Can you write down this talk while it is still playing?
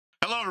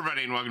Hello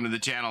everybody and welcome to the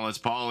channel. It's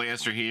Paulie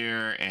Esther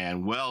here,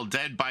 and well,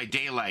 Dead by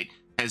Daylight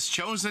has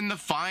chosen the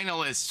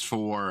finalists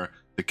for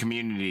the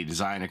community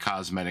design a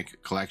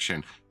cosmetic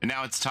collection, and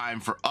now it's time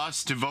for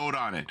us to vote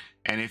on it.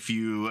 And if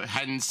you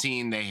hadn't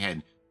seen, they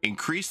had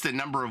increased the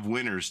number of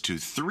winners to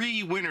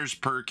 3 winners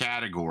per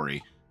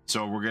category.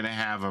 So we're going to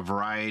have a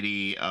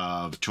variety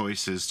of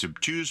choices to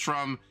choose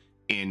from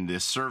in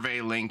this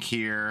survey link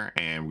here,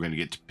 and we're going to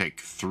get to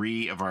pick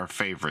 3 of our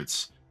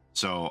favorites.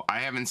 So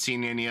I haven't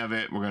seen any of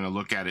it. We're going to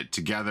look at it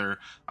together.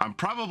 I'm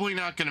probably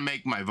not going to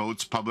make my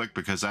votes public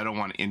because I don't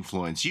want to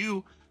influence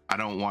you. I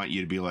don't want you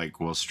to be like,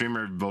 well,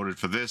 streamer voted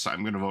for this,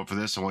 I'm going to vote for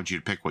this. I want you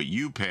to pick what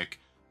you pick.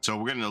 So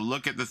we're going to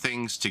look at the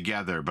things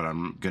together, but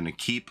I'm going to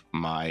keep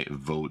my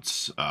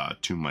votes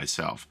to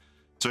myself.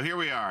 So here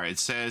we are. It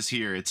says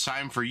here, it's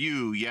time for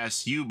you,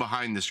 yes, you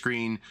behind the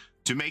screen,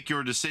 to make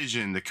your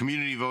decision. The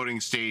community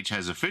voting stage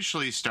has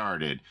officially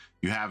started.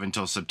 You have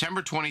until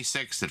September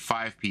 26th at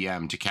 5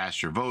 p.m. to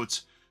cast your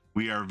votes.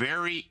 We are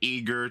very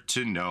eager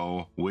to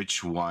know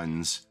which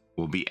ones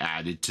will be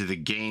added to the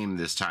game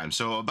this time.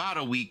 So about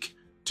a week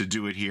to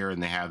do it here,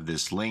 and they have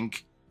this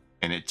link,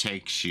 and it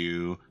takes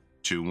you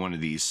to one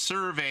of these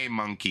Survey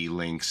Monkey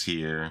links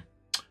here.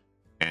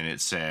 And it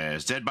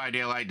says, Dead by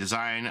Daylight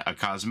Design a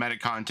Cosmetic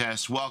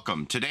Contest.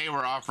 Welcome. Today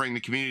we're offering the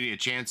community a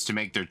chance to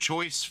make their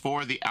choice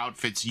for the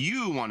outfits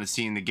you want to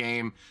see in the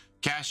game.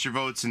 Cast your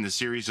votes in the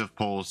series of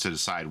polls to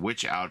decide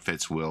which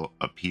outfits will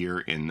appear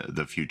in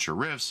the future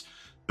rifts.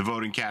 The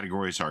voting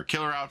categories are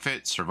Killer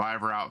Outfit,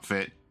 Survivor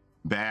Outfit,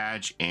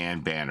 Badge,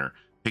 and Banner.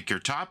 Pick your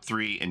top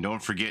 3 and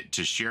don't forget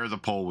to share the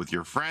poll with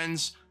your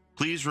friends.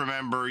 Please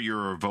remember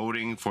you're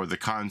voting for the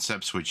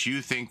concepts which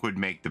you think would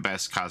make the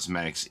best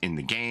cosmetics in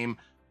the game,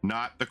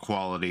 not the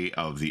quality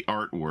of the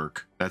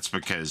artwork. That's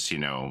because, you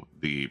know,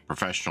 the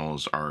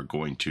professionals are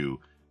going to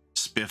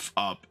spiff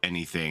up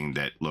anything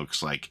that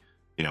looks like,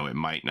 you know, it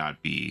might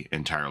not be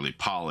entirely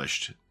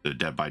polished. The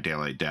Dead by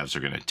Daylight devs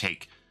are going to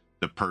take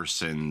the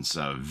person's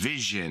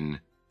vision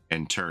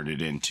and turn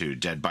it into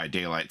Dead by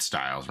Daylight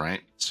styles,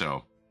 right?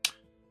 So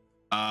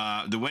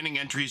the winning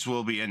entries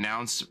will be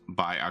announced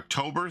by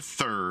October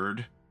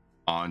 3rd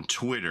on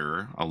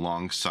Twitter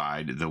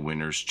alongside the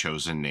winner's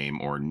chosen name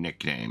or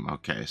nickname.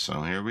 Okay,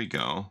 so here we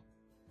go.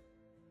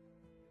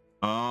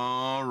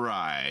 All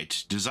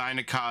right, design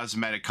a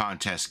cosmetic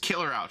contest.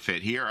 Killer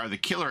Outfit. Here are the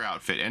Killer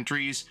Outfit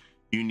entries.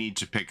 You need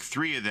to pick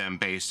 3 of them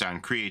based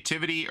on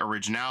creativity,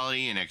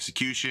 originality, and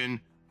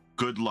execution.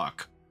 Good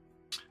luck.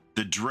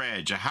 The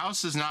Dredge. A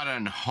House is Not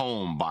a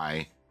Home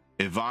by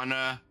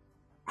Ivana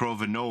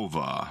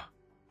Krovanova.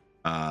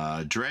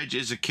 Dredge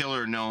is a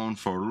killer known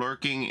for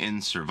lurking in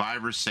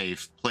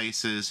survivor-safe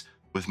places.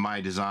 With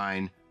my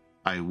design,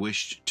 I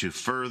wished to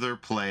further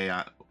play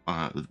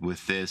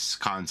with this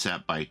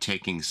concept by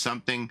taking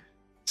something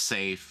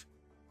safe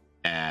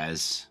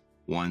as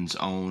one's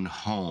own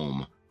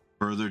home,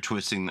 further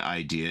twisting the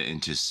idea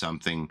into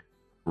something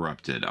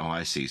corrupted. Oh,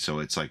 I see. So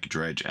it's like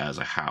Dredge as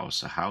a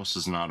house. A house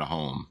is not a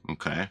home.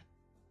 Okay.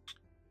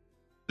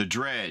 The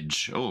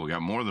Dredge. Oh, we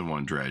got more than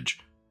one Dredge.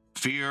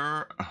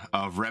 Fear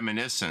of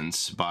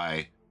Reminiscence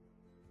by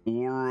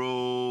Uro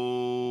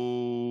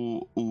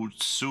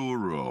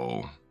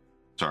Utsuro.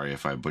 Sorry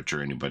if I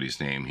butcher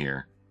anybody's name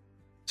here.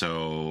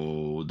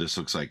 So this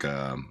looks like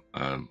a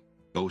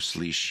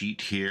ghostly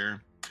sheet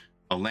here.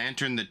 A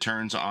lantern that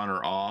turns on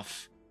or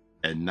off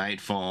at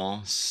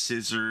nightfall.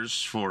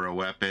 Scissors for a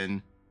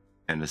weapon.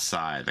 And a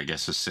scythe. I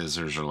guess the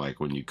scissors are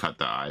like when you cut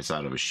the eyes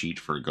out of a sheet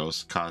for a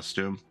ghost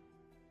costume.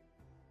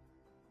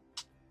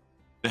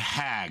 The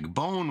Hag,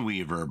 Bone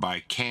Weaver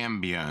by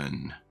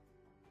Cambion.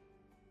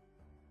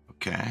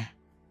 Okay.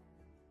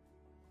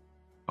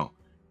 Oh,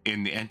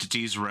 in the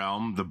entity's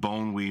realm, the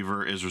Bone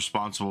Weaver is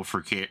responsible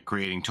for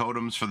creating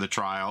totems for the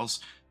trials.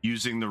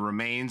 Using the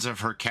remains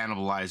of her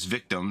cannibalized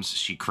victims,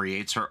 she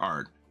creates her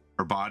art.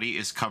 Her body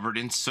is covered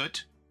in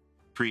soot,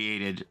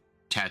 created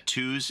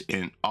tattoos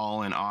in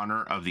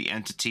honor of the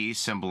entity,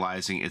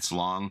 symbolizing its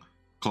long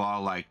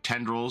claw-like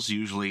tendrils,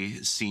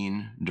 usually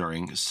seen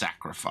during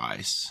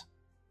sacrifice.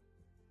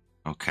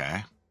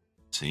 Okay,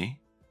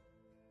 see?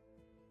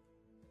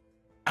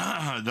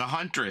 The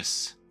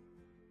Huntress.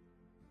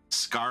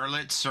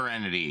 Scarlet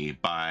Serenity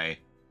by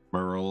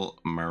Merlifluous.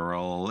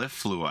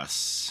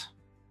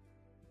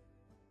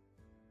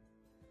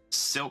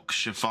 Silk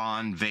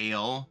Chiffon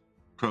Veil,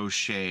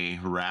 Crochet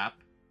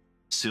Wrap,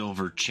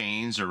 Silver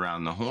Chains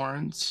around the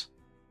horns,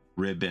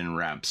 ribbon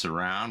wraps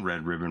around,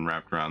 red ribbon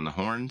wrapped around the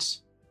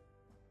horns,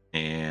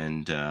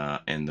 and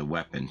the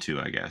weapon too,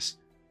 I guess.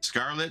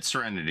 Scarlet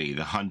Serenity,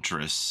 the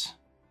Huntress.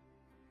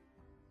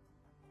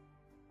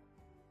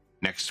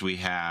 Next we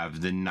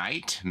have The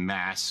Night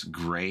Mass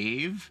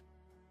Grave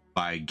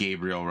by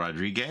Gabriel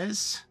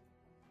Rodriguez.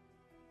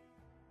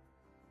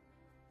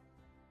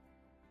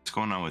 What's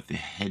going on with the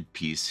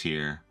headpiece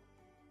here?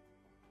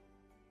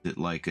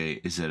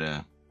 Is it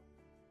a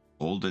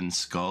golden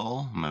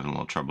skull? I'm having a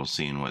little trouble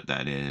seeing what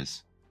that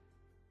is.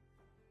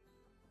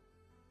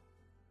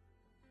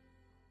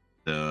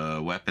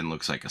 The weapon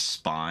looks like a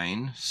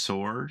spine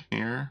sword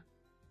here.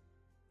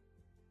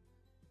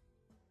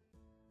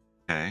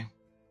 Okay.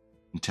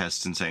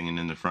 Intestines hanging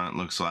in the front,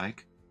 looks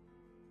like.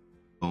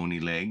 Bony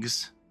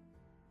legs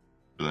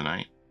for the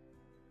night.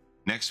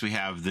 Next, we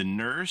have The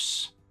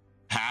Nurse,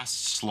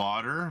 Past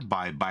Slaughter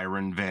by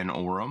Byron Van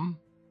Oram.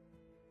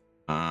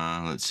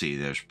 Let's see,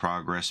 there's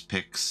progress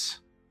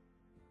pics.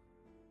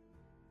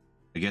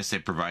 I guess they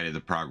provided the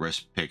progress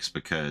pics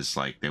because,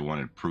 like, they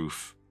wanted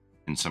proof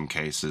in some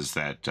cases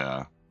that,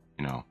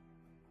 you know,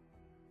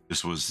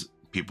 this was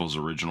people's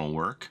original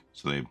work.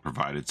 So they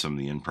provided some of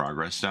the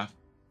in-progress stuff.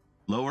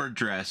 Lower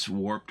dress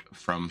warped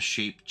from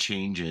shape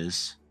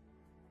changes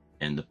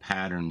and the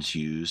patterns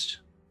used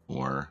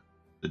for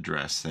the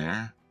dress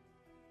there.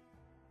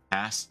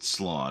 Past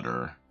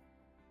Slaughter.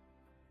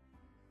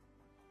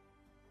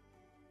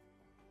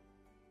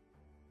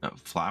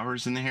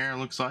 Flowers in the hair,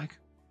 looks like.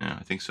 Yeah,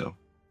 I think so.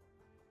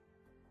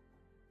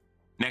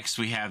 Next,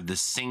 we have The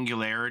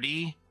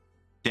Singularity,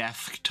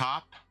 Death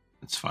Top.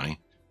 That's funny.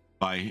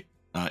 By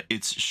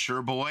It's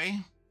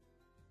Sherboy.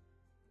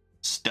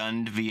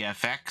 Stunned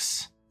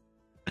VFX.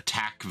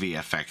 Attack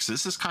VFX.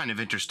 This is kind of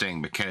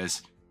interesting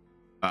because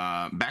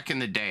back in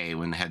the day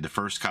when they had the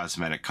first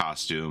cosmetic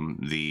costume,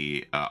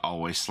 the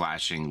Always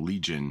Slashing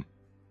Legion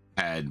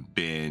had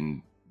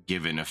been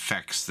given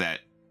effects that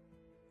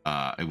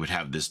it would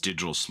have this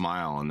digital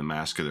smile on the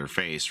mask of their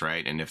face,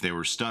 right? And if they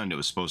were stunned, it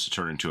was supposed to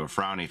turn into a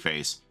frowny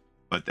face.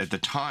 But at the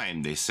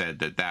time, they said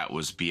that that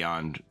was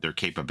beyond their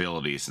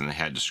capabilities and they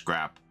had to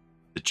scrap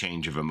the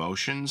change of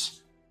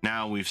emotions.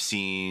 Now we've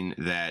seen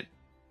that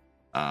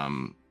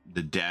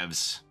the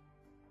devs'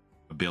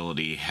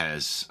 ability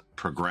has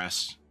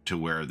progressed to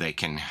where they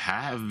can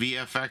have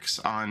VFX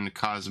on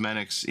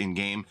cosmetics in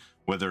game.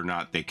 Whether or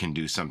not they can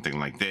do something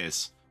like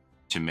this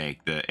to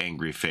make the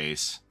angry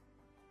face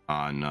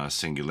on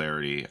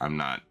Singularity, I'm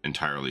not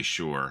entirely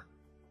sure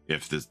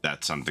if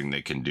that's something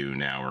they can do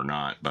now or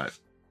not, but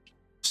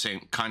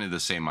kind of the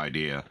same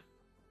idea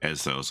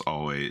as those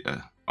always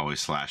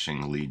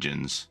slashing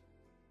Legions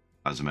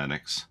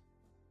cosmetics.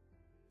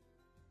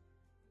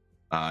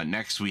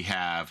 Next we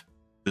have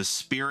The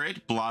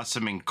Spirit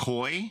Blossoming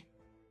Koi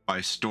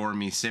by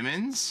Stormy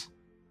Simmons.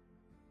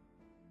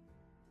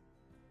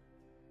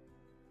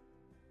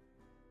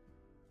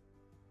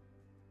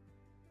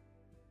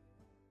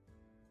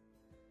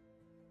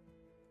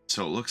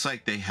 So it looks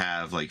like they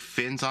have like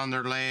fins on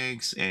their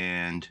legs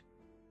and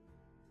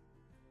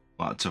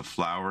lots of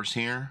flowers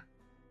here.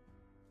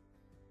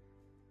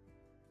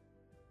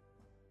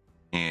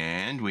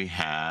 And we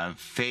have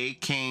Fae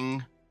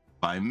King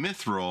by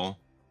Mithril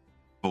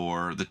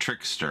for the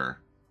Trickster.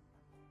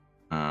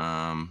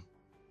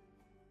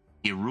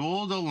 He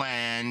ruled a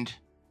land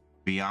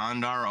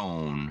beyond our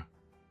own,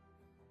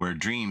 where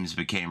dreams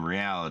became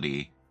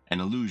reality and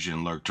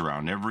illusion lurked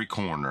around every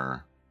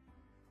corner.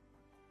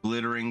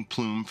 Glittering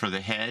plume for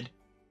the head,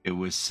 it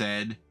was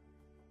said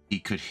he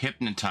could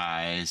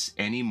hypnotize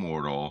any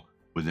mortal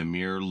with a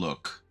mere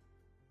look.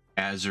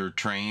 Azure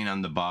train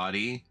on the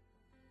body,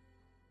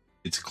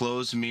 its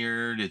clothes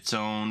mirrored its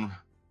own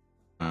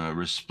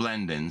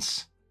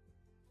resplendence.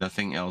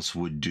 Nothing else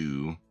would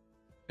do.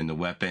 And the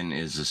weapon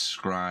is a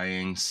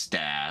scrying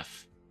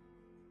staff.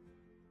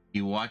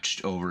 He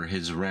watched over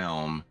his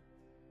realm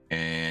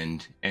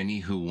and any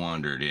who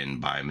wandered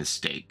in by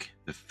mistake.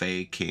 The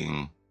Fae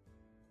King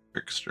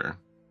Trickster.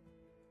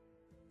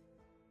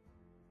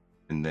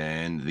 And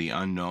then The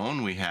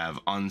Unknown, we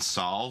have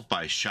Unsolved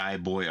by Shy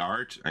Boy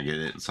Art. I get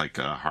it. It's like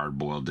a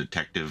hard-boiled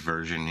detective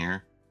version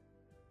here.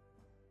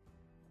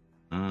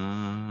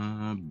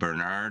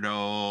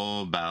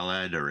 Bernardo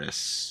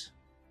Balladares.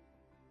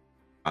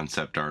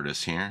 Concept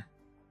artist here.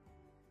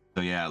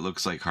 So yeah, it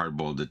looks like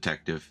hard-boiled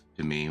detective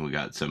to me. We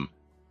got some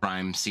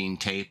crime scene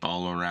tape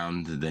all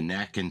around the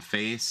neck and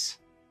face.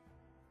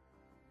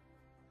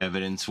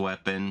 Evidence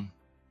weapon.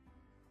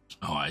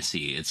 Oh, I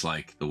see. It's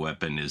like the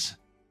weapon is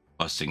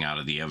busting out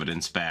of the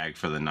evidence bag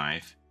for the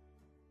knife.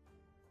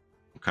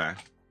 Okay.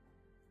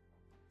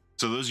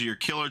 So those are your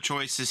killer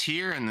choices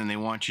here, and then they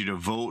want you to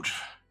vote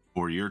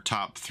for your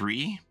top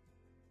 3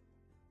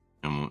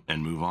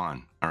 and move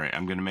on. All right,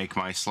 I'm going to make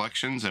my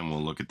selections and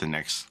we'll look at the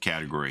next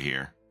category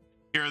here.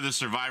 Here are the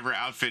Survivor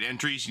outfit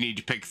entries. You need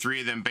to pick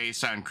 3 of them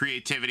based on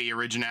creativity,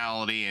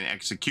 originality, and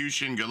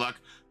execution. Good luck.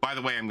 By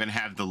the way, I'm going to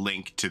have the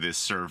link to this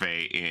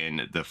survey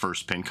in the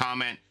first pinned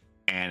comment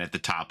and at the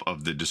top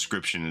of the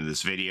description of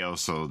this video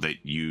so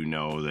that you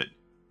know that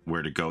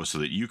where to go so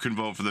that you can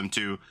vote for them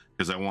too,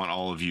 because I want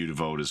all of you to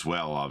vote as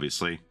well,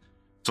 obviously.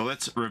 So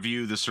let's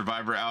review the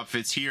Survivor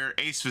outfits here.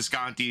 Ace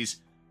Visconti's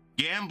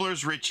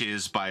Gambler's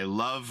Riches by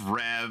Love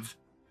Rev.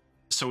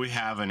 So we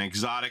have an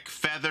exotic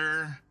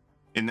feather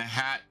in the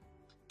hat,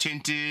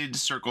 tinted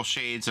circle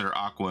shades that are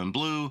aqua and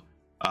blue,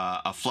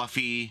 a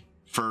fluffy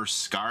fur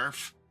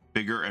scarf,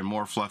 bigger and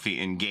more fluffy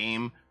in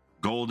game,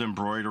 gold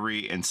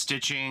embroidery and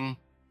stitching,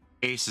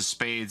 Ace of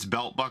Spades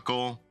belt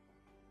buckle,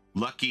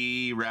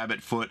 lucky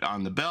rabbit foot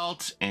on the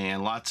belt,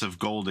 and lots of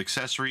gold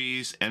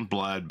accessories and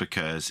blood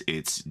because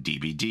it's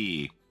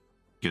DBD.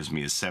 Gives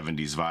me a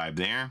 70s vibe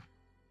there.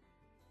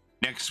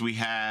 Next we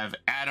have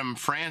Adam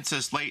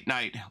Francis Late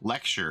Night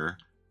Lecture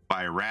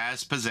by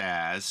Raz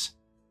Pizzazz.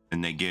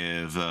 And they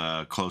give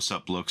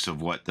close-up looks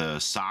of what the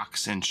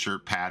socks and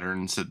shirt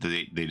patterns that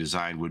they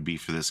designed would be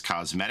for this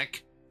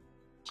cosmetic.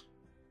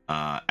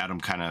 Adam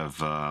kind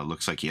of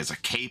looks like he has a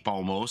cape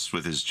almost,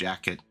 with his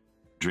jacket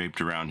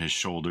draped around his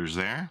shoulders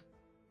there.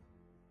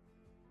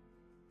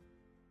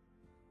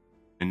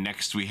 And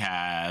next we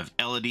have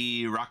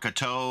Elodie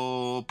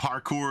Rakato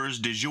Parcours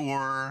du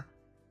Jour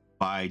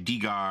by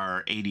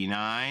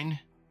Digar89.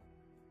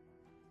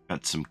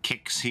 Got some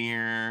kicks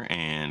here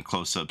and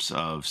close-ups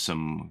of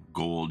some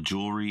gold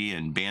jewelry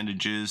and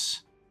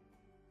bandages.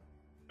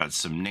 Got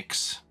some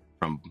nicks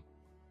from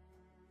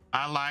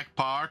I Like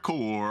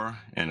Parkour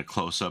and a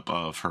close-up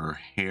of her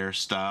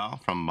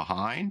hairstyle from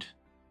behind.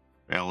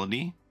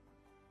 Elodie.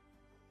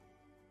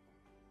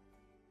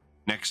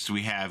 Next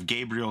we have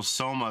Gabriel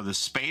Soma, the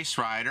Space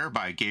Rider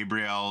by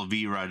Gabriel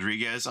V.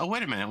 Rodriguez. Oh,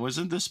 wait a minute.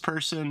 Wasn't this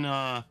person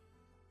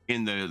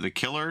in the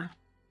killer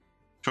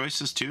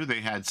choices too?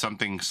 They had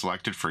something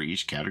selected for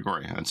each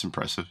category. That's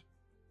impressive.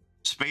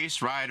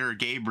 Space Rider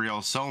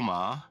Gabriel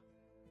Soma.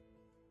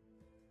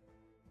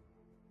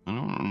 I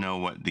don't know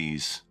what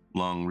these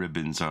long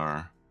ribbons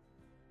are.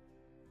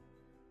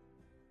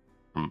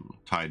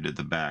 Tied to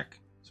the back,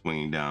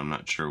 swinging down. I'm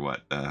not sure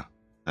what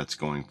that's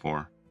going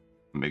for.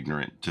 I'm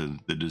ignorant to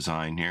the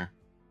design here.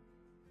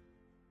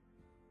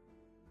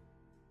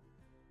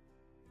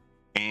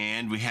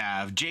 And we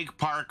have Jake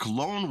Park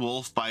Lone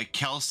Wolf by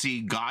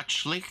Kelsey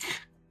Gottschlick.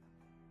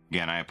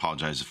 Again, I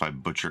apologize if I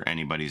butcher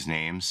anybody's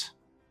names.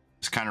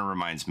 This kind of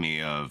reminds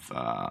me of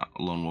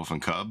Lone Wolf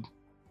and Cub.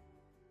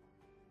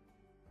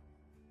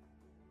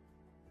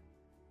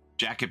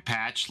 Jacket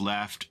patch,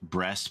 left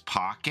breast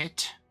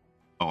pocket.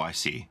 Oh, I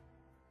see.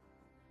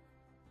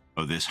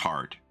 Oh, this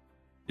heart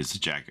is the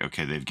jacket.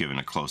 Okay, they've given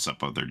a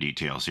close-up of their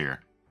details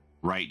here.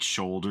 Right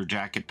shoulder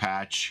jacket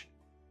patch.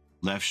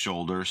 Left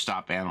shoulder,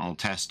 stop animal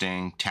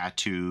testing.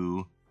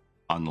 Tattoo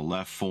on the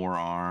left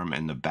forearm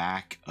and the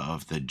back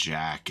of the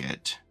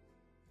jacket.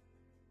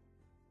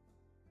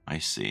 I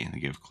see. They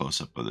give a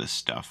close-up of this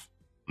stuff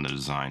on the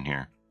design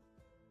here.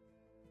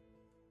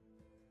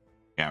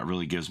 Yeah, it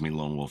really gives me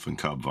Lone Wolf and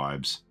Cub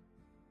vibes.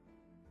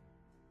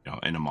 You know,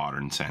 in a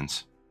modern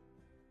sense.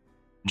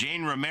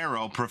 Jane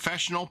Romero,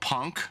 Professional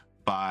Punk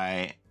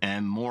by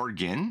M.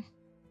 Morgan.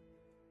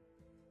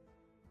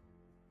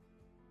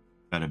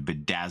 Got a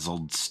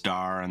bedazzled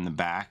star on the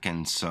back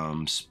and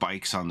some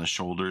spikes on the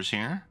shoulders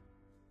here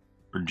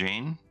for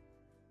Jane.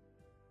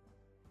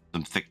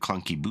 Some thick,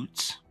 clunky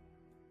boots.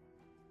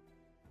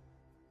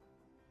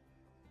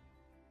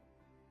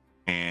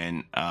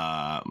 And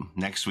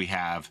next we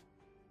have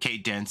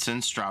Kate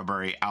Denson,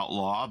 Strawberry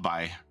Outlaw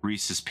by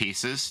Reese's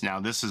Pieces. Now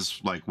this is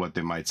like what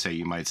they might say.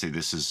 You might say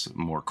this is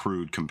more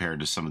crude compared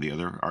to some of the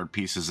other art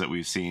pieces that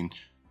we've seen.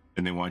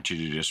 And they want you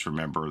to just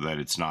remember that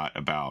it's not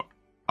about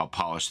how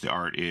polished the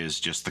art is,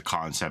 just the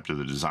concept of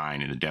the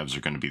design. And the devs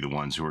are going to be the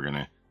ones who are going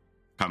to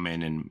come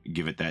in and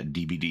give it that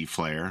DVD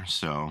flair.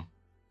 So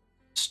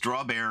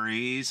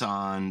strawberries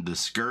on the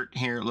skirt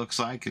here, it looks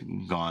like.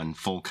 Gone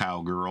full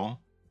cowgirl.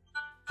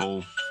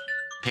 Full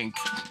pink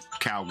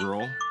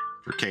cowgirl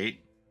for Kate.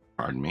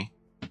 Pardon me.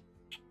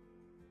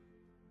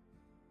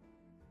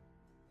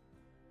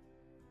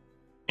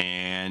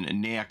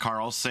 And Nia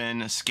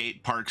Carlson,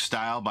 Skate Park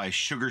Style by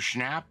Sugar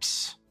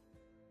Schnapps.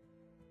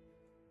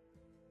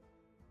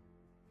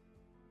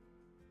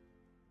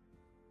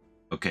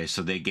 Okay,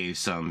 so they gave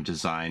some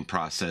design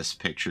process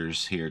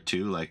pictures here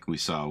too, like we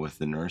saw with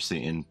the nurse,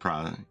 the in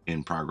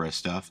progress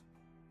stuff.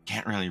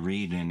 Can't really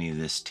read any of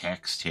this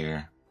text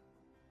here.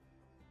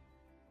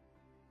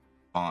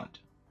 Font.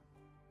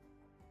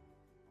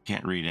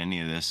 Can't read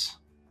any of this.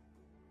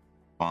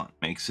 Font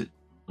makes it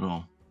a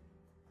little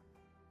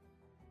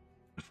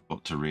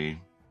difficult to read.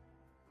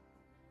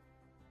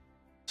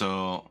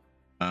 So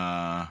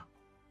we're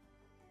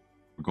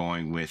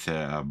going with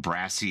a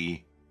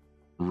brassy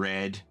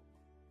red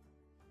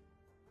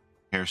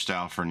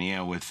hairstyle for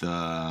Nia with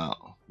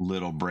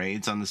little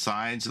braids on the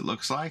sides, it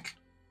looks like.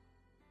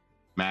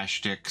 Mash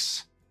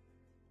sticks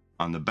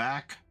on the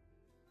back.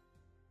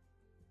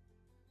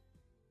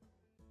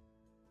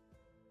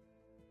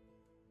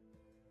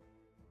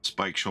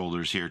 Spike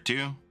shoulders here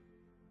too.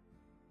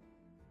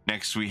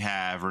 Next we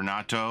have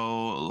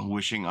Renato,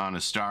 Wishing on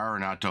a Star,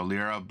 Renato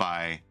Lira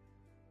by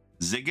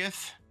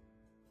Zigeth.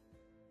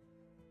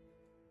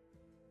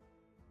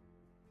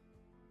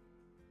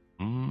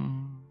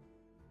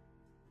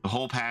 The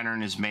whole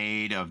pattern is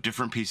made of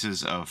different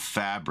pieces of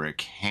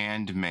fabric,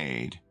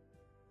 handmade.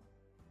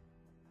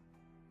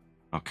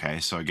 Okay,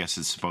 so I guess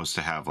it's supposed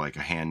to have like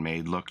a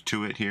handmade look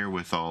to it here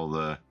with all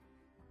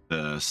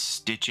the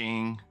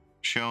stitching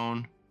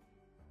shown.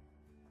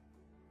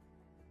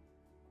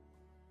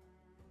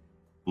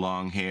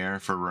 Long hair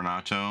for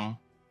Renato,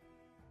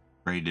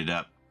 braided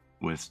up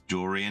with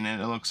jewelry in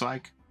it, it looks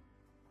like.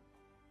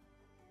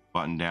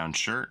 Button down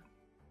shirt,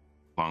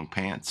 long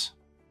pants.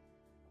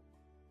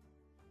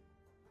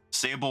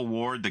 Sable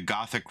Ward, The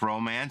Gothic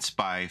Romance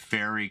by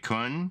Fairy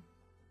Kun.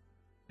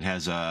 It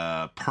has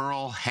a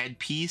pearl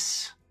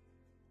headpiece,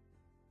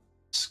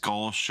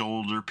 skull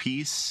shoulder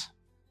piece,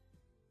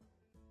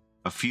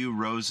 A few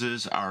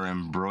roses are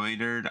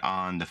embroidered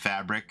on the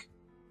fabric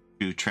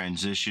to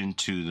transition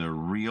to the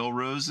real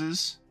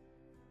roses.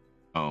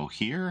 Oh,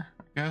 here,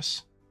 I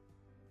guess.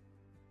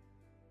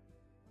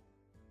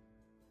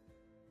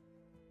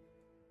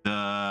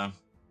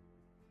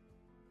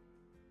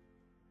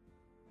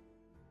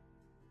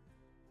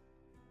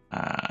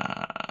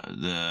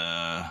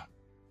 The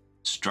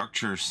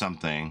structure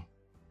something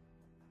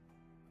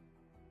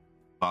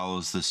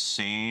follows the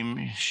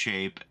same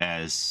shape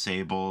as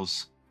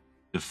Sable's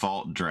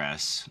default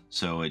dress,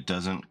 so it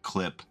doesn't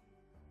clip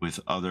with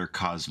other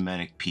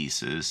cosmetic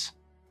pieces,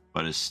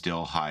 but is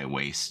still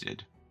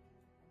high-waisted.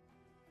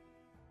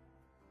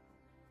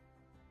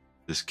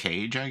 This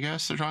cage, I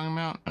guess they're talking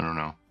about? I don't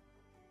know.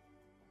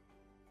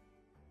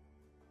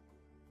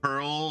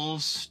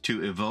 Pearls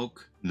to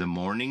evoke the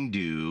morning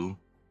dew,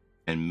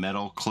 and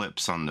metal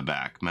clips on the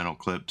back. Metal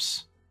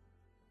clips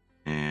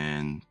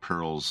and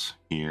pearls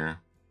here.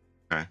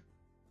 Okay.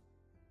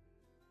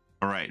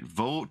 All right,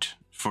 vote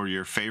for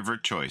your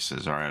favorite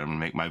choices. All right, I'm gonna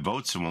make my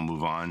votes and we'll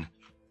move on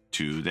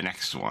to the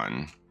next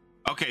one.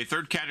 Okay,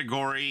 third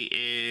category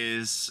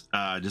is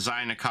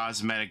design a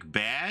cosmetic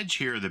badge.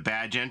 Here are the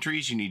badge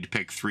entries. You need to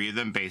pick 3 of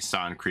them based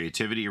on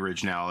creativity,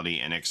 originality,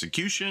 and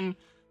execution.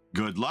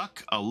 Good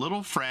luck. A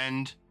Little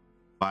Friend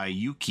by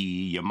Yuki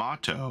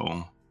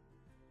Yamato.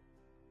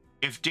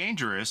 If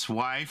dangerous,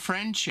 why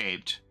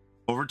friend-shaped?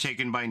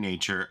 Overtaken by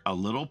nature, a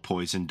little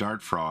poison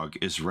dart frog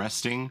is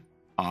resting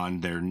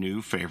on their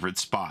new favorite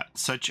spot.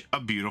 Such a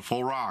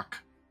beautiful rock.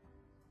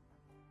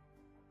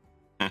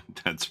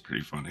 That's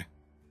pretty funny.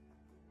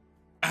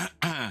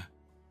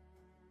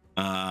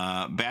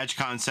 Badge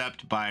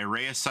concept by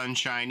Rhea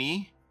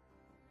Sunshiny.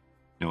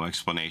 No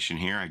explanation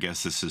here. I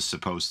guess this is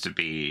supposed to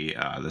be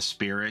the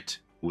spirit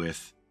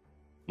with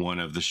one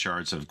of the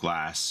shards of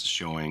glass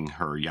showing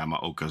her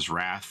Yamaoka's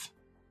wrath.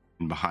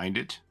 And behind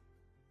it,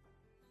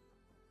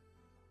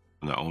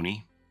 the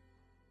Oni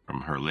from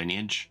her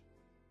lineage.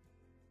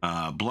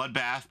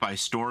 Bloodbath by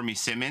Stormy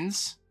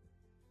Simmons.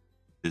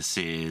 This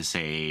is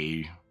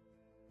a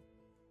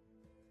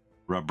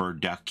rubber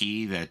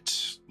ducky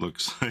that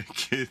looks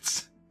like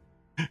it's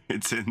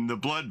in the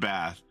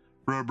bloodbath.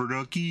 Rubber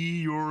ducky,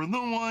 you're the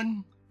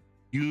one.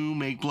 You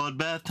make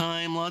bloodbath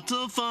time lots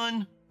of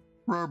fun.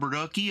 Rubber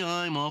ducky,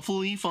 I'm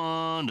awfully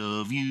fond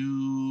of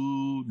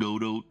you. Do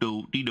do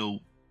do dee do.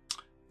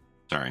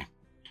 Sorry.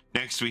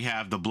 Next we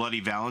have The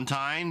Bloody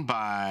Valentine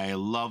by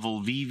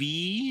Lovell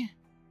Vivi.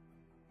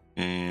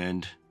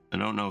 And I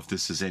don't know if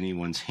this is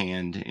anyone's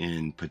hand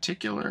in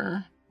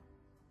particular.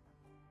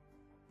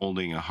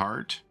 Holding a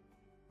heart.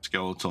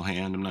 Skeletal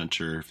hand. I'm not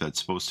sure if that's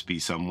supposed to be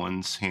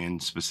someone's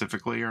hand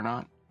specifically or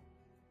not.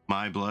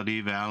 My Bloody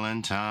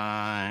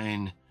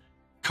Valentine.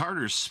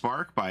 Carter's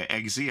Spark by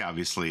Eggsy.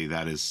 Obviously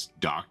that is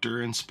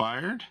Doctor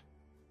inspired.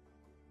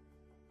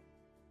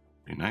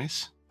 Very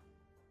nice.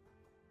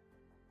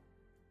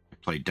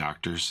 Played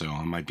Doctor, so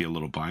I might be a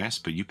little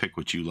biased, but you pick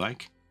what you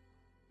like.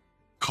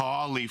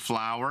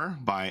 Cauliflower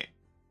by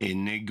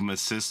Enigma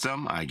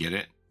System. I get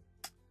it.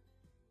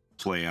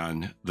 Play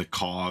on the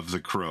caw of the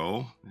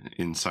crow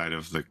inside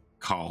of the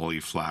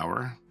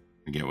cauliflower.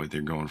 I get what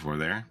they're going for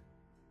there.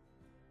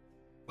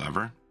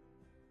 Clever.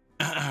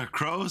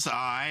 Crow's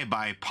Eye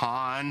by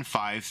Pawn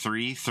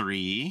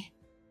 533.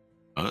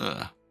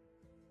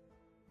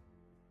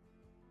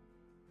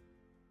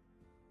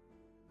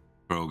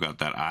 Crow got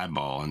that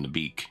eyeball on the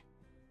beak.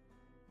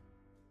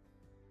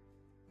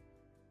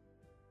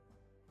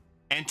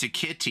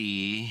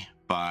 Antiquity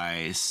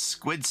by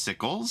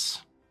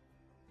Squidsickles.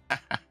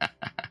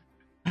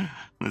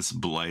 This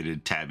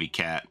blighted tabby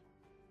cat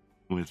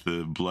with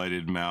the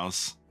blighted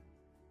mouse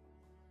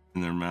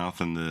in their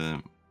mouth and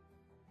the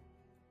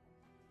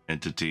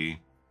entity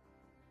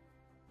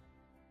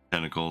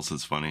tentacles.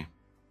 That's funny.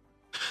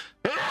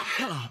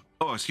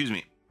 Oh, excuse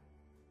me.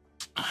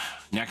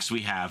 Next we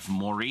have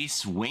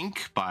Maurice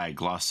Wink by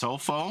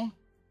Glossolfo.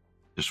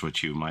 Just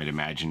what you might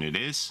imagine it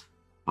is.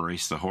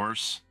 Maurice the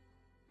horse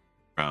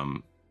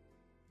from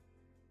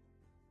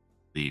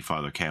the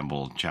Father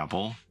Campbell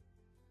Chapel.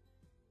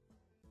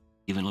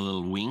 Even a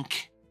little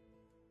wink.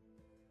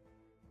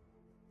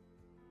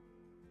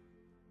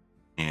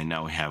 And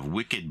now we have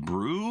Wicked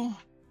Brew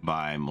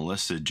by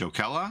Melissa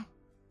Jokella.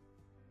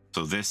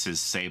 So this is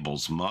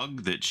Sable's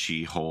mug that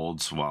she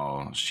holds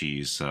while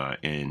she's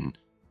in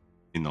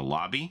the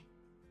lobby.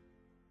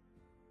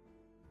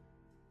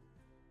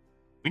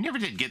 We never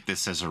did get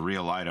this as a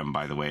real item,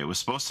 by the way. It was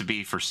supposed to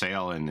be for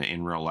sale in the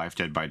In Real Life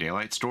Dead by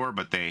Daylight store,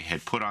 but they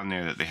had put on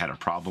there that they had a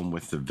problem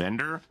with the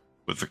vendor,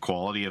 with the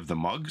quality of the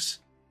mugs.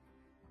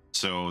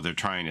 So they're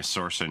trying to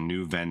source a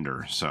new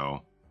vendor.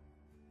 So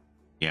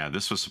yeah,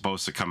 this was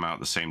supposed to come out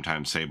the same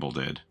time Sable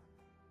did.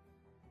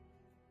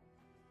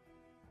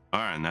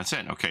 All right, and that's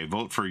it. Okay,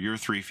 vote for your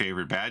 3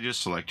 favorite badges.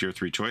 Select your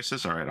 3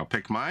 choices. All right, I'll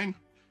pick mine.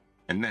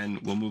 And then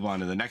we'll move on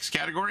to the next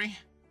category.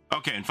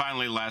 Okay, and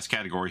finally, last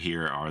category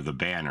here are the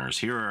banners.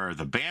 Here are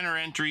the banner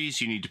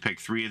entries. You need to pick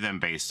 3 of them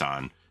based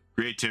on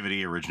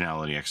creativity,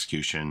 originality,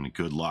 execution.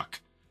 Good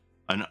luck.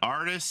 An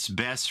Artist's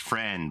Best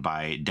Friend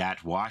by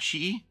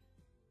Datwashi.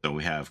 So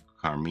we have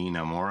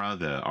Carmina Mora,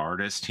 the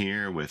artist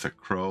here, with a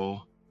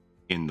crow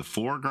in the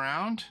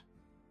foreground.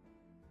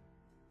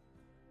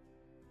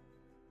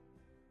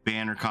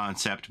 Banner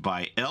concept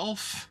by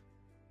Elf.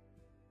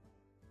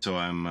 So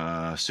I'm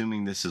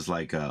assuming this is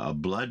like a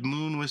blood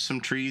moon with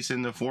some trees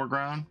in the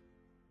foreground.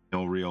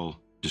 No real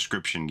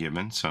description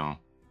given, so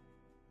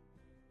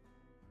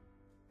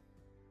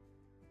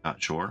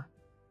not sure.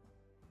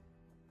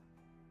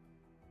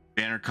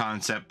 Banner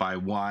concept by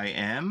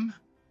YM.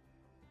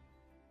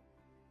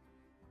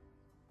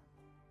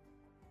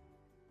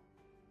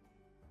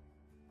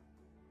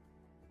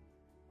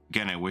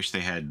 Again, I wish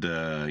they had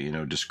you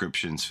know,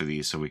 descriptions for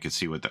these so we could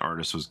see what the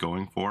artist was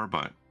going for,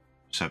 but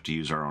just have to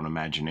use our own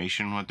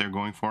imagination what they're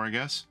going for, I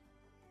guess.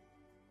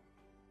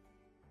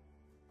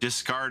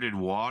 Discarded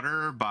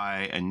Water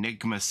by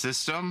Enigma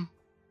System.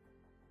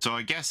 So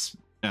I guess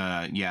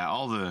yeah,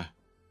 all the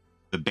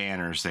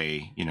banners,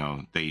 they, you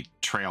know, they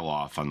trail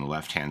off on the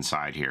left hand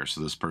side here.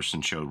 So this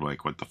person showed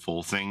like what the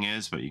full thing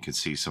is, but you can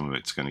see some of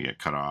it's going to get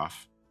cut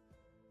off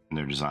in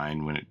their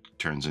design when it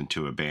turns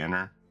into a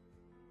banner.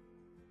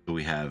 So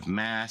we have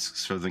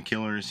masks for the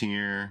killers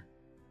here,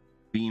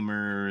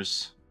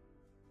 beamers,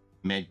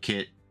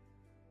 medkit,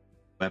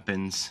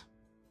 weapons.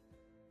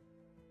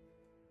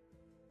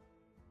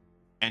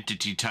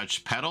 Entity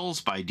Touch Petals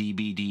by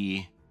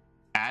DBD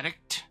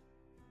Addict.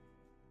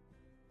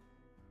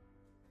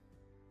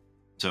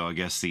 So I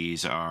guess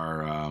these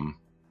are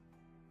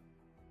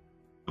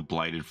the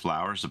blighted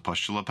flowers, the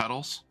pustula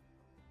petals.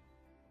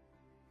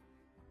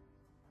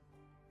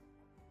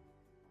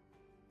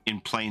 In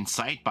Plain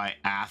Sight by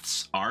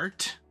Ath's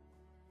Art.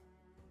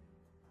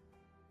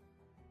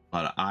 A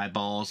lot of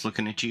eyeballs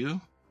looking at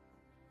you.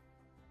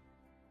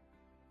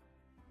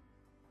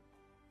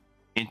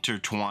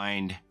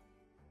 Intertwined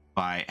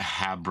by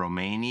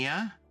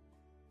Habromania.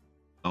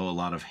 Oh, a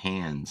lot of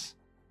hands.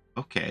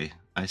 Okay,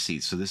 I see.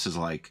 So this is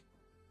like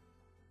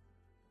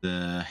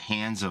the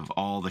hands of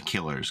all the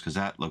killers, because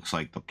that looks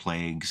like the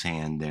Plague's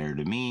hand there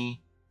to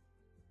me.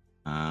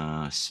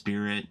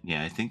 Spirit.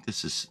 Yeah, I think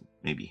this is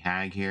maybe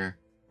Hag here.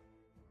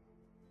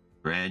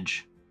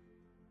 Dredge.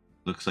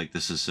 Looks like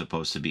this is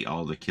supposed to be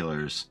all the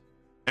killers.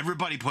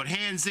 Everybody put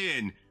hands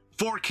in.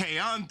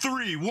 4K on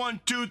 3.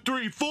 1, 2,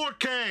 3,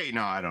 4K.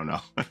 No, I don't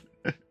know.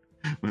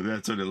 But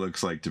that's what it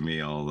looks like to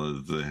me, all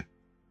of the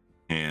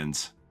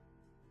hands.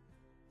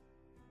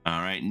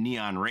 All right,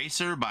 Neon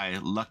Racer by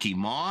Lucky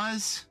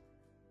Moz.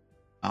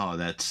 Oh,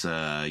 that's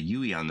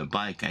Yui on the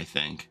bike, I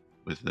think,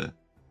 with the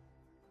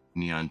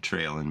neon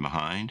trail in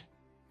behind.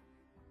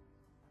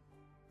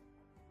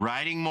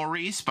 Riding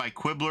Maurice by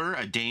Quibbler,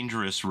 a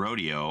dangerous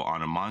rodeo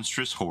on a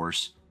monstrous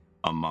horse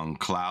among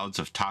clouds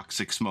of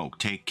toxic smoke.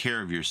 Take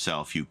care of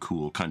yourself, you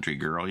cool country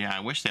girl. Yeah, I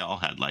wish they all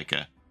had like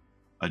a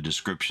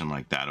description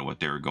like that of what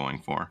they were going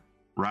for.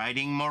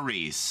 Riding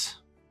Maurice.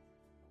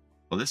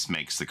 Well, this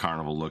makes the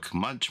carnival look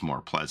much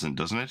more pleasant,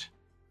 doesn't it?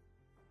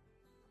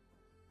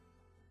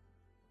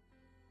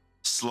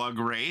 Slug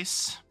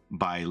Race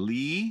by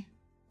Lee.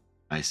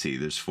 I see,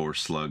 there's 4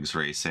 slugs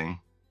racing.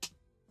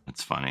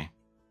 That's funny.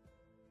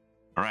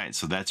 All right,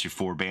 so that's your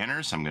 4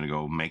 banners. I'm going to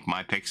go make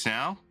my picks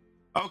now.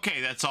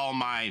 Okay, that's all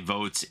my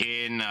votes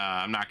in.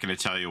 I'm not going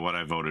to tell you what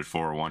I voted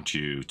for. I want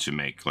you to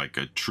make like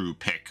a true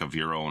pick of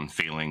your own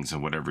feelings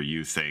and whatever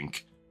you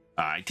think.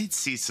 I did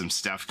see some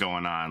stuff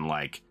going on,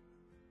 like,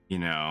 you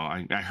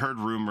know, I heard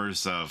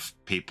rumors of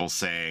people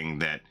saying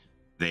that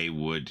they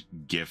would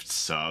gift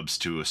subs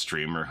to a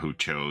streamer who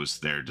chose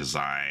their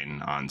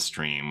design on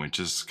stream, which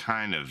is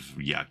kind of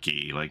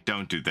yucky. Like,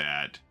 don't do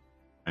that.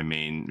 I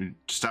mean,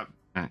 stop.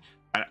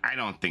 I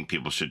don't think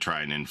people should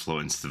try and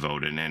influence the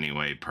vote in any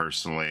way,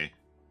 personally.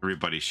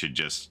 Everybody should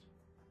just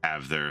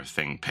have their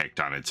thing picked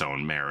on its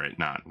own merit,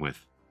 not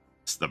with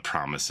the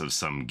promise of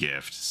some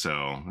gift.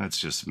 So that's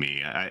just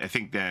me. I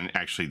think then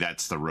actually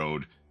that's the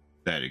road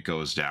that it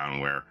goes down,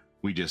 where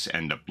we just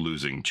end up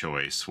losing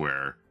choice,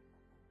 where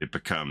it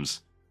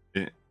becomes,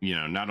 you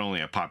know, not only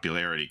a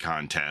popularity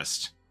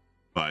contest,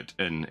 but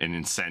an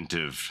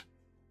incentive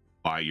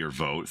by your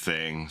vote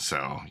thing.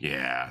 So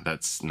yeah,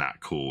 that's not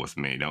cool with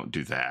me. Don't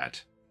do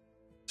that.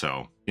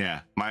 So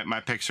yeah, my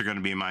picks are going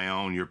to be my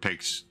own. Your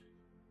picks,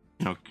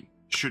 you know,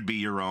 should be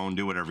your own.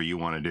 Do whatever you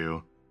want to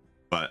do,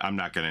 but I'm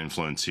not going to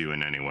influence you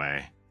in any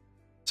way.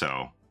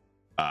 So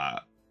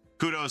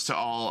kudos to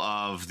all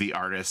of the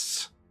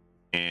artists,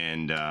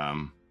 and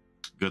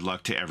good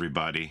luck to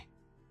everybody.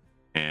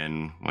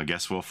 And I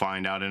guess we'll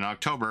find out in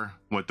October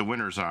what the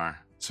winners are.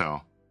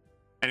 So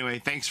anyway,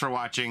 thanks for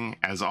watching.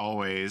 As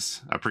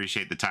always,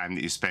 appreciate the time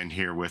that you spend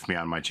here with me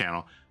on my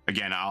channel.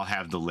 Again, I'll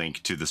have the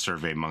link to the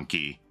Survey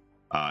Monkey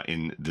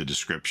in the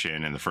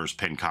description and the first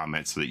pinned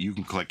comment, so that you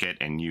can click it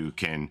and you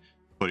can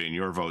put in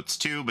your votes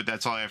too. But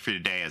that's all I have for you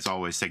today. As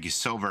always, thank you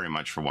so very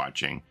much for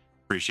watching.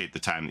 Appreciate the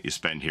time that you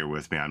spend here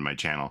with me on my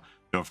channel.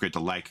 Don't forget to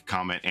like,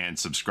 comment, and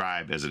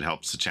subscribe, as it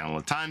helps the channel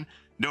a ton.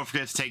 Don't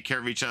forget to take care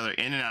of each other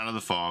in and out of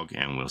the fog,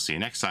 and we'll see you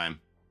next time.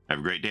 Have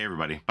a great day,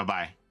 everybody.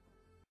 Bye-bye.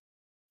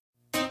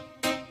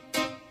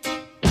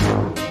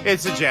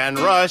 It's a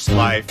generous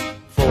life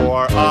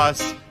for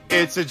us.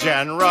 It's a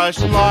Gen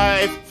Rush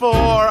life for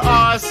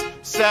us.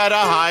 Set a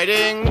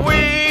hiding,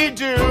 we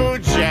do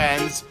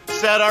gens.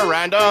 Set a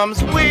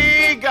randoms,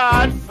 we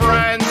got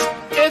friends.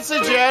 It's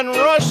a Gen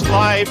Rush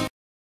life.